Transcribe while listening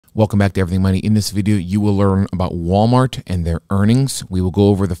Welcome back to Everything Money. In this video, you will learn about Walmart and their earnings. We will go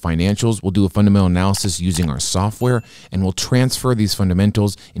over the financials. We'll do a fundamental analysis using our software, and we'll transfer these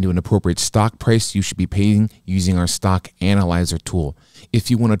fundamentals into an appropriate stock price you should be paying using our stock analyzer tool. If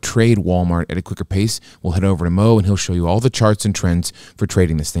you want to trade Walmart at a quicker pace, we'll head over to Mo and he'll show you all the charts and trends for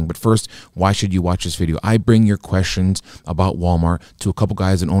trading this thing. But first, why should you watch this video? I bring your questions about Walmart to a couple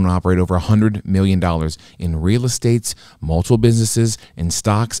guys that own and operate over $100 million in real estates, multiple businesses, and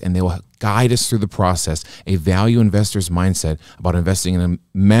stocks, and they will guide us through the process, a value investor's mindset about investing in a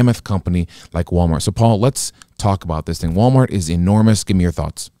mammoth company like Walmart. So Paul, let's talk about this thing. Walmart is enormous. Give me your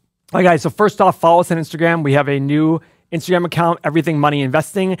thoughts. Hi guys, so first off, follow us on Instagram. We have a new Instagram account, Everything Money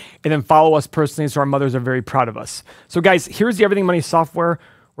Investing, and then follow us personally so our mothers are very proud of us. So guys, here's the Everything Money software.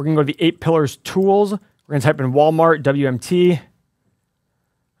 We're gonna go to the 8 pillars tools. We're gonna type in Walmart, WMT.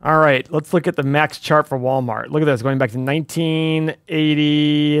 All right, let's look at the max chart for Walmart. Look at this, going back to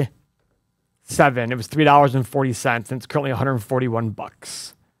 1987. It was $3.40, and it's currently 141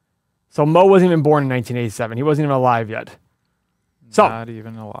 bucks. So Mo wasn't even born in 1987. He wasn't even alive yet. So, not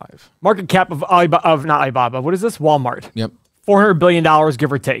even alive. Market cap of not Alibaba. What is this? Walmart. Yep. $400 billion,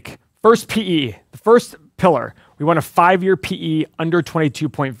 give or take. First PE, the first pillar. We want a 5-year PE under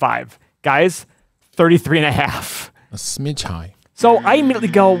 22.5. Guys, 33.5. A smidge high. So I immediately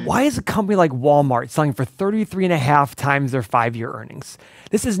go, why is a company like Walmart selling for 33.5 times their 5-year earnings?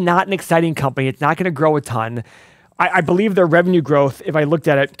 This is not an exciting company. It's not going to grow a ton. I believe their revenue growth, if I looked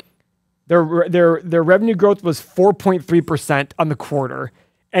at it, their revenue growth was 4.3% on the quarter,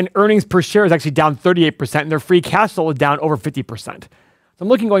 and earnings per share is actually down 38%, and their free cash flow is down over 50%. So I'm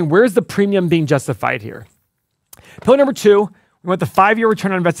looking, going, where's the premium being justified here? Pillar number 2, we want the 5-year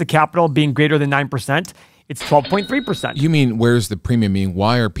return on invested capital being greater than 9%. It's 12.3%. You mean, where's the premium being?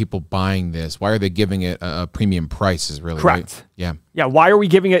 Why are people buying this? Why are they giving it a premium price is really correct. Right? Yeah. Yeah, why are we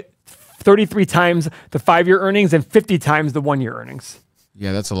giving it 33 times the 5-year earnings and 50 times the 1-year earnings?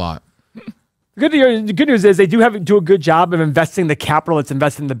 Yeah, that's a lot. The good news is they do a good job of investing the capital that's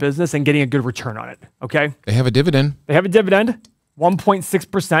invested in the business and getting a good return on it, okay? They have a dividend. They have a dividend,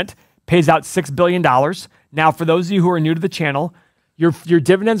 1.6%, pays out $6 billion. Now, for those of you who are new to the channel, your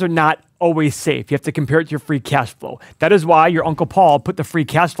dividends are not always safe. You have to compare it to your free cash flow. That is why your Uncle Paul put the free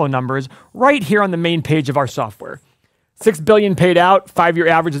cash flow numbers right here on the main page of our software. $6 billion paid out, 5-year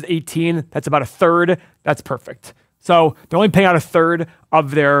average is 18. That's about a third. That's perfect. So they're only paying out a third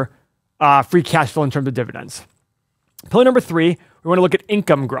of their free cash flow in terms of dividends. Pillar number 3, we want to look at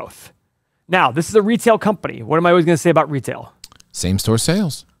income growth. Now, this is a retail company. What am I always going to say about retail? Same-store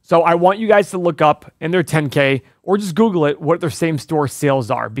sales. So I want you guys to look up in their 10K or just Google it what their same-store sales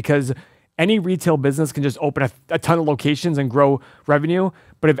are, because any retail business can just open a ton of locations and grow revenue.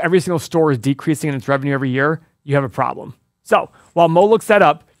 But if every single store is decreasing in its revenue every year, you have a problem. So while Mo looks that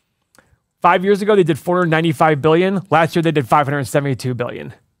up, 5 years ago, they did $495 billion. Last year, they did $572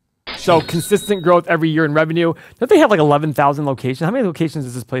 billion. So consistent growth every year in revenue. Don't they have like 11,000 locations? How many locations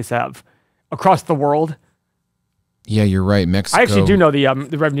does this place have across the world? Yeah, you're right. Mexico. I actually do know the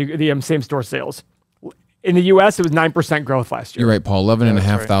revenue, the same store sales. In the U.S., it was 9% growth last year. You're right, Paul.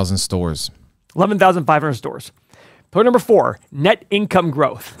 11,500 stores. 11,500 stores. Pillar number 4, net income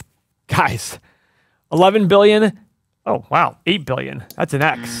growth. Guys, 11 billion. Oh, wow. 8 billion. That's an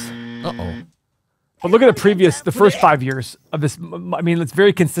X. Uh-oh. But look at the first 5 years of this. I mean, it's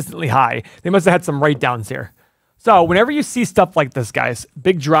very consistently high. They must have had some write-downs here. So whenever you see stuff like this, guys,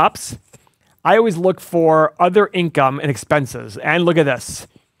 big drops, I always look for other income and expenses. And look at this.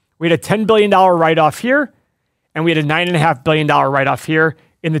 We had a $10 billion write-off here, and we had a $9.5 billion write-off here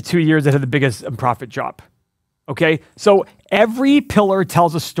in the 2 years that had the biggest profit drop. Okay? So every pillar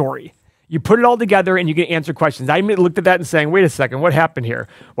tells a story. You put it all together, and you can answer questions. I looked at that and saying, wait a second, what happened here?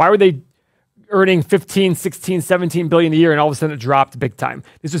 Why were they earning 15, 16, 17 billion a year, and all of a sudden it dropped big time?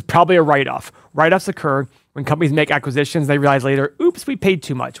 This is probably a write-off. Write-offs occur when companies make acquisitions. They realize later, oops, we paid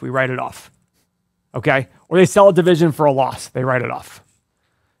too much. We write it off. Okay? Or they sell a division for a loss. They write it off.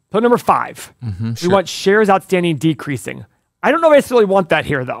 Pillar number 5, we want shares outstanding decreasing. I don't know if I necessarily want that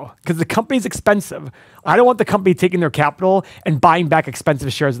here, though, because the company's expensive. I don't want the company taking their capital and buying back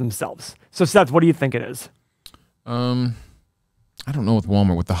expensive shares themselves. So, Seth, what do you think it is? I don't know with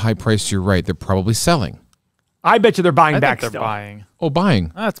Walmart. With the high price, you're right. They're probably selling. I bet you they're buying back they're still. Buying. Oh,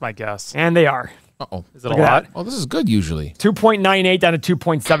 buying. That's my guess. And they are. Uh-oh. Is it a lot? Oh, this is good usually. 2.98 down to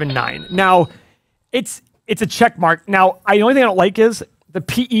 2.79. Now, it's a check mark. Now, the only thing I don't like is the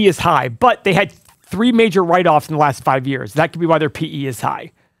PE is high, but they had 3 major write-offs in the last 5 years. That could be why their PE is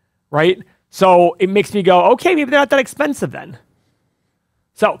high, right? So it makes me go, okay, maybe they're not that expensive then.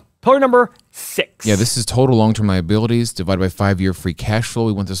 So Pillar number 6. Yeah, this is total long-term liabilities divided by 5-year free cash flow.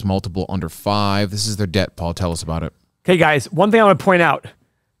 We want this multiple under 5. This is their debt. Paul, tell us about it. Okay, guys, one thing I want to point out,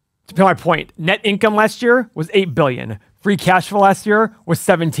 to put my point, net income last year was $8 billion. Free cash flow last year was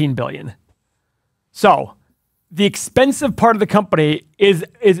 $17 billion. So the expensive part of the company is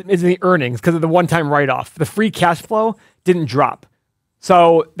the earnings because of the one-time write-off. The free cash flow didn't drop.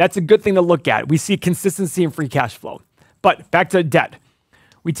 So that's a good thing to look at. We see consistency in free cash flow. But back to debt.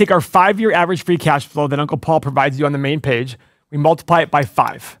 We take our 5-year average free cash flow that Uncle Paul provides you on the main page. We multiply it by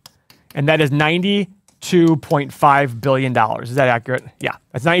 5. And that is $92.5 billion. Is that accurate? Yeah,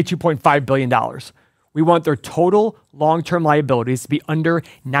 that's $92.5 billion. We want their total long-term liabilities to be under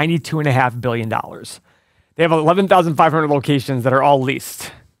 $92.5 billion. They have 11,500 locations that are all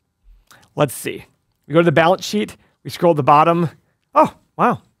leased. Let's see. We go to the balance sheet. We scroll to the bottom. Oh,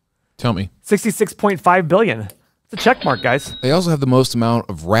 wow. Tell me. $66.5 billion. It's a check mark, guys. They also have the most amount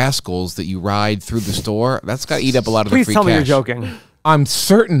of rascals that you ride through the store. That's got to eat up a lot of the free cash. Please tell me you're joking. I'm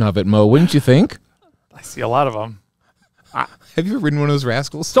certain of it, Mo. Wouldn't you think? I see a lot of them. Have you ever ridden one of those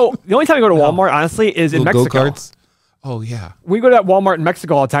rascals? So the only time I go to Walmart, honestly, is in Mexico. Go-karts? Oh, yeah. We go to that Walmart in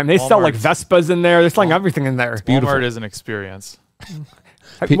Mexico all the time. They sell like Vespas in there. They're selling everything in there. Walmart is an experience.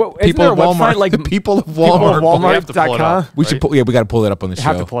 People of Walmart, like people of Walmart. Walmart.com. We should pull, we got to pull it up on the show.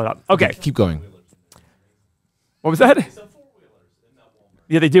 Have to pull it up. Okay. Keep going. What was that?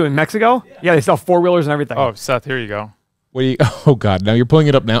 Yeah, they do in Mexico. Yeah, they sell 4-wheelers and everything. Oh, Seth, here you go. What do you? Oh God! Now you're pulling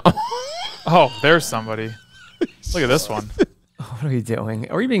it up now. Oh, there's somebody. Look at this one. What are you doing?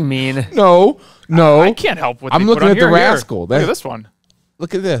 Are you being mean? No. I can't help what I'm looking at the rascal. Look at this one.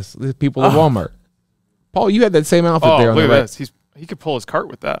 Look at this. The people of Walmart. Paul, you had that same outfit there. On Look the at right. this. He could pull his cart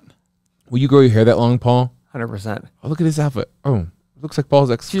with that. Will you grow your hair that long, Paul? 100%. Oh, look at this outfit. Oh, looks like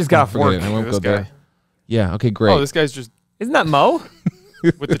Paul's ex. She just got off work. I won't Look go at this there. Yeah. Okay. Great. Oh, this guy's just Isn't that Mo?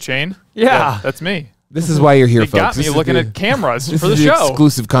 with the chain. Yeah. That's me. This is why you're here, They folks. got me looking at cameras This for is the show.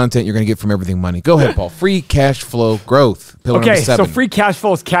 exclusive content you're going to get from Everything Money. Go ahead, Paul. Free cash flow growth. Pillar Okay, number 7. so free cash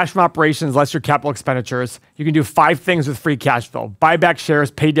flow is cash from operations less your capital expenditures. You can do 5 things with free cash flow: buy back shares,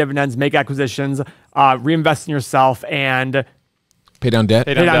 pay dividends, make acquisitions, reinvest in yourself, and Pay down debt.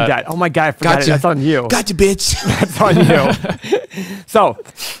 pay down debt. Oh my God, I forgot it. That's on you. Gotcha, bitch. That's on you. So,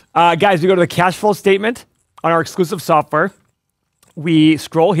 guys, we go to the cash flow statement on our exclusive software. We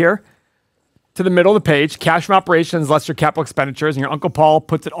scroll here to the middle of the page, cash from operations less your capital expenditures, and your Uncle Paul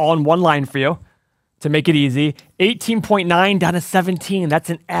puts it all in one line for you to make it easy. 18.9 down to 17. That's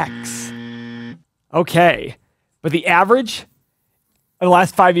an X. Okay. But the average in the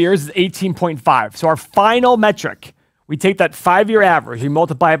last 5 years is 18.5. So our final metric, we take that 5-year average, we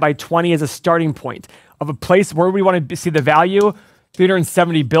multiply it by 20 as a starting point of a place where we want to see the value,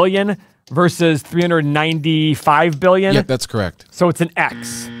 370 billion versus 395 billion. Yep, that's correct. So it's an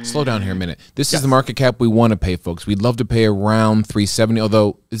X. Slow down here a minute. This is the market cap we want to pay, folks. We'd love to pay around 370,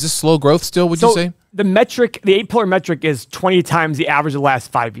 although is this slow growth still, would you say? The metric, the 8-pillar metric is 20 times the average of the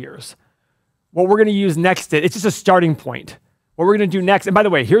last 5 years. What we're going to use next, it's just a starting point. What we're going to do next, and by the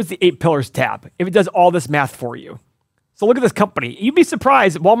way, here's the 8 pillars tab. If it does all this math for you. So look at this company. You'd be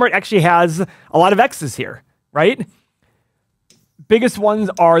surprised, Walmart actually has a lot of X's here, right? Biggest ones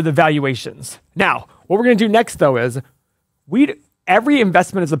are the valuations. Now, what we're going to do next, though, is every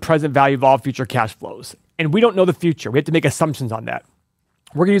investment is the present value of all future cash flows. And we don't know the future. We have to make assumptions on that.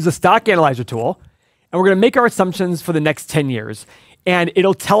 We're going to use the stock analyzer tool, and we're going to make our assumptions for the next 10 years. And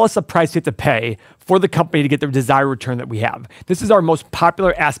it'll tell us a price we have to pay for the company to get the desired return that we have. This is our most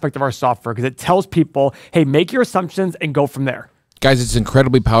popular aspect of our software because it tells people, hey, make your assumptions and go from there. Guys, it's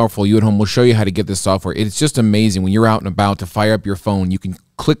incredibly powerful. You at home, we'll show you how to get this software. It's just amazing. When you're out and about to fire up your phone, you can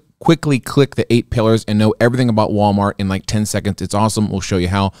quickly click the 8 pillars and know everything about Walmart in like 10 seconds. It's awesome. We'll show you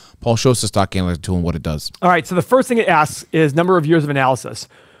how. Paul, show us the stock analyzer tool and what it does. All right, so the first thing it asks is number of years of analysis.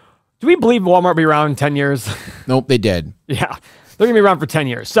 Do we believe Walmart will be around in 10 years? Nope, they did. Yeah, they're going to be around for 10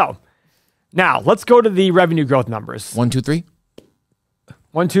 years. So now let's go to the revenue growth numbers. 1, 2, 3.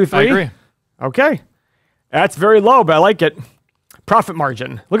 1, 2, 3. I agree. Okay. That's very low, but I like it. Profit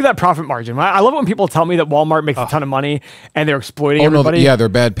margin. Look at that profit margin. I love it when people tell me that Walmart makes a ton of money and they're exploiting everybody. Yeah, they're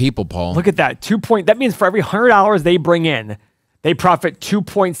bad people, Paul. Look at that. That means for every $100 they bring in, they profit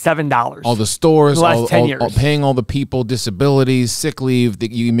 $2.7. All the stores, the last 10 years. Paying all the people, disabilities, sick leave,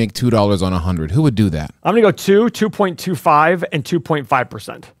 that you make $2 on 100. Who would do that? I'm going to go 2.25, and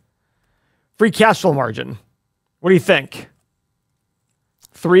 2.5%. Free cash flow margin. What do you think?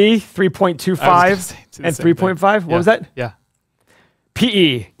 3.25, and 3.5? What was that? Yeah.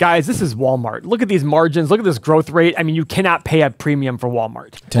 PE. Guys, this is Walmart. Look at these margins. Look at this growth rate. I mean, you cannot pay a premium for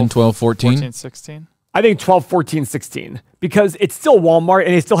Walmart. 10, 12, 14. 14, 16. I think 12, 14, 16, because it's still Walmart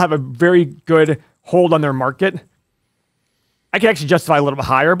and they still have a very good hold on their market. I can actually justify a little bit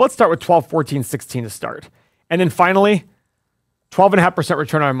higher, but let's start with 12, 14, 16 to start. And then finally, 12.5%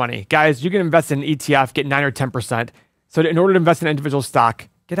 return on our money. Guys, you can invest in an ETF, get 9 or 10%. So in order to invest in an individual stock,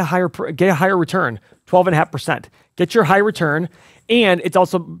 get a higher return, 12.5%. Get your high return, and it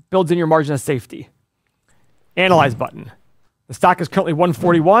also builds in your margin of safety. Analyze button. The stock is currently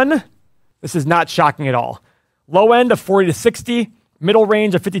 141. This is not shocking at all. Low end of 40 to 60, middle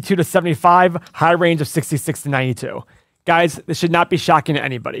range of 52 to 75, high range of 66 to 92. Guys, this should not be shocking to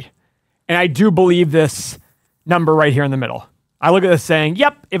anybody. And I do believe this number right here in the middle. I look at this saying,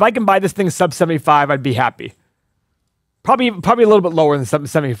 yep, if I can buy this thing sub 75, I'd be happy. Probably a little bit lower than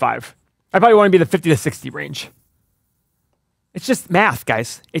 75. I probably want to be the 50 to 60 range. It's just math,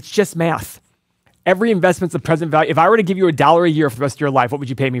 guys. It's just math. Every investment's the present value. If I were to give you $1 a year for the rest of your life, what would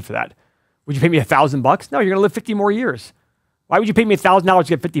you pay me for that? Would you pay me $1,000? No, you're going to live 50 more years. Why would you pay me $1,000 to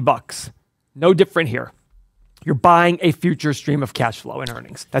get 50 bucks? No different here. You're buying a future stream of cash flow and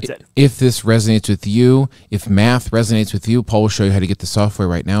earnings. That's it. If this resonates with you, if math resonates with you, Paul will show you how to get the software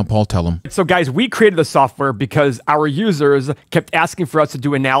right now. Paul, tell them. So guys, we created the software because our users kept asking for us to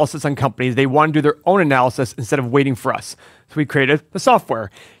do analysis on companies. They want to do their own analysis instead of waiting for us. So we created the software.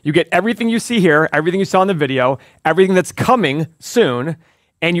 You get everything you see here, everything you saw in the video, everything that's coming soon,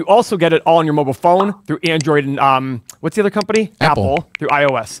 and you also get it all on your mobile phone through Android and what's the other company? Apple through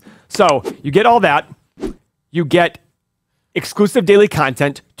iOS. So you get all that. You get exclusive daily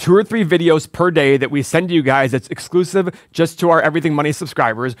content, 2 or 3 videos per day that we send to you guys that's exclusive just to our Everything Money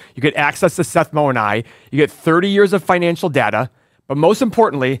subscribers. You get access to Seth, Mo, and I. You get 30 years of financial data. But most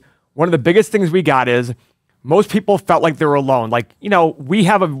importantly, one of the biggest things we got is most people felt like they were alone. Like, you know, we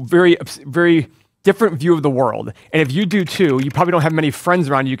have a very, very different view of the world. And if you do too, you probably don't have many friends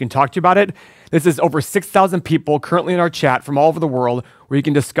around you can talk to about it. This is over 6,000 people currently in our chat from all over the world where you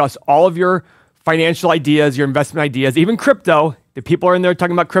can discuss all of your financial ideas, your investment ideas, even crypto. The people are in there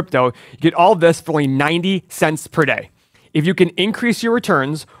talking about crypto. You get all of this for only 90 cents per day. If you can increase your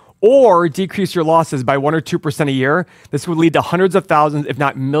returns or decrease your losses by 1 or 2% a year, this would lead to hundreds of thousands, if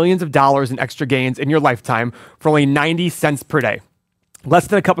not millions of dollars in extra gains in your lifetime for only 90 cents per day. Less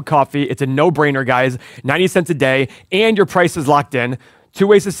than a cup of coffee. It's a no-brainer, guys. 90 cents a day, and your price is locked in. 2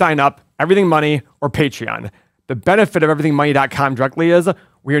 ways to sign up, Everything Money or Patreon. The benefit of everythingmoney.com directly is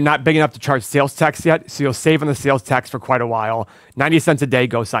we are not big enough to charge sales tax yet, so you'll save on the sales tax for quite a while. 90 cents a day,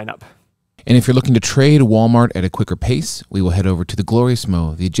 go sign up. And if you're looking to trade Walmart at a quicker pace, we will head over to the glorious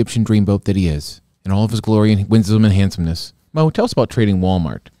Mo, the Egyptian dreamboat that he is, in all of his glory and wisdom and handsomeness. Mo, tell us about trading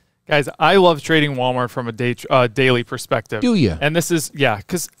Walmart. Guys, I love trading Walmart from a daily perspective. Do you? And this is, yeah,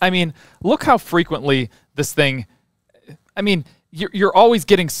 because, I mean, look how frequently this thing, I mean, you're always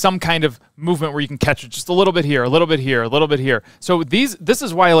getting some kind of movement where you can catch it just a little bit here, a little bit here, a little bit here. So this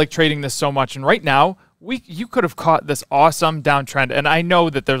is why I like trading this so much. And right now, you could have caught this awesome downtrend. And I know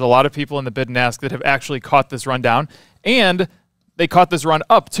that there's a lot of people in the bid and ask that have actually caught this run down, and they caught this run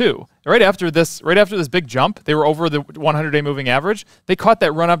up too. Right after this big jump, they were over the 100-day moving average. They caught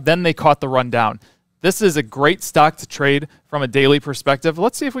that run up, then they caught the run down. This is a great stock to trade from a daily perspective.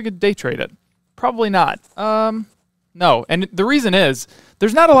 Let's see if we could day trade it. Probably not. No, and the reason is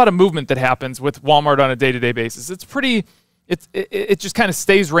there's not a lot of movement that happens with Walmart on a day-to-day basis. It's pretty, it just kind of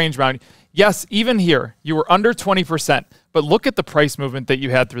stays range bound. Yes, even here, you were under 20%, but look at the price movement that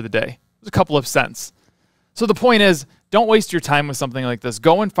you had through the day. It was a couple of cents. So the point is, don't waste your time with something like this.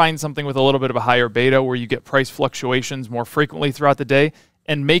 Go and find something with a little bit of a higher beta where you get price fluctuations more frequently throughout the day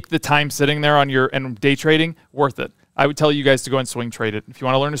and make the time sitting there on your and day trading worth it. I would tell you guys to go and swing trade it. If you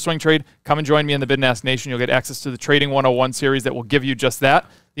want to learn to swing trade, come and join me in the Bid and Ask Nation. You'll get access to the Trading 101 series that will give you just that.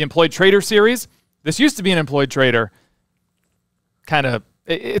 The Employed Trader series, this used to be an Employed Trader. Kind of,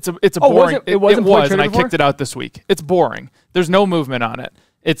 it's a boring. It was, and I kicked it out this week. It's boring. There's no movement on it.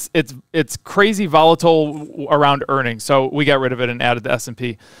 It's crazy volatile around earnings. So we got rid of it and added the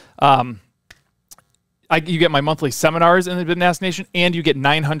S&P. You get my monthly seminars in the Bid and Ask Nation, and you get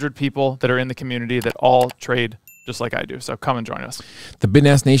 900 people that are in the community that all trade just like I do. So come and join us. The Bid and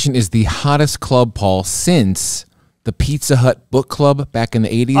Ask Nation is the hottest club, Paul, since the Pizza Hut book club back in the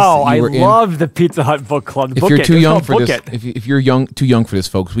 80s. Oh, I love the Pizza Hut book club. If you're too young for this, if you're too young for this,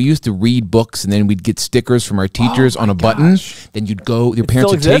 folks, we used to read books and then we'd get stickers from our teachers on a button. Then you'd go, your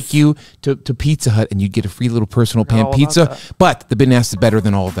parents would take you to Pizza Hut and you'd get a free little personal pan pizza. But the Bid and Ask is better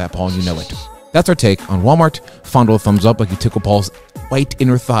than all of that, Paul, and you know it. That's our take on Walmart. Fondle a thumbs up like you tickle Paul's white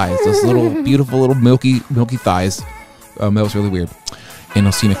inner thighs. Those little, beautiful, little milky thighs. That was really weird. And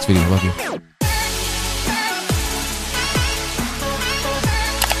I'll see you next video. Love you.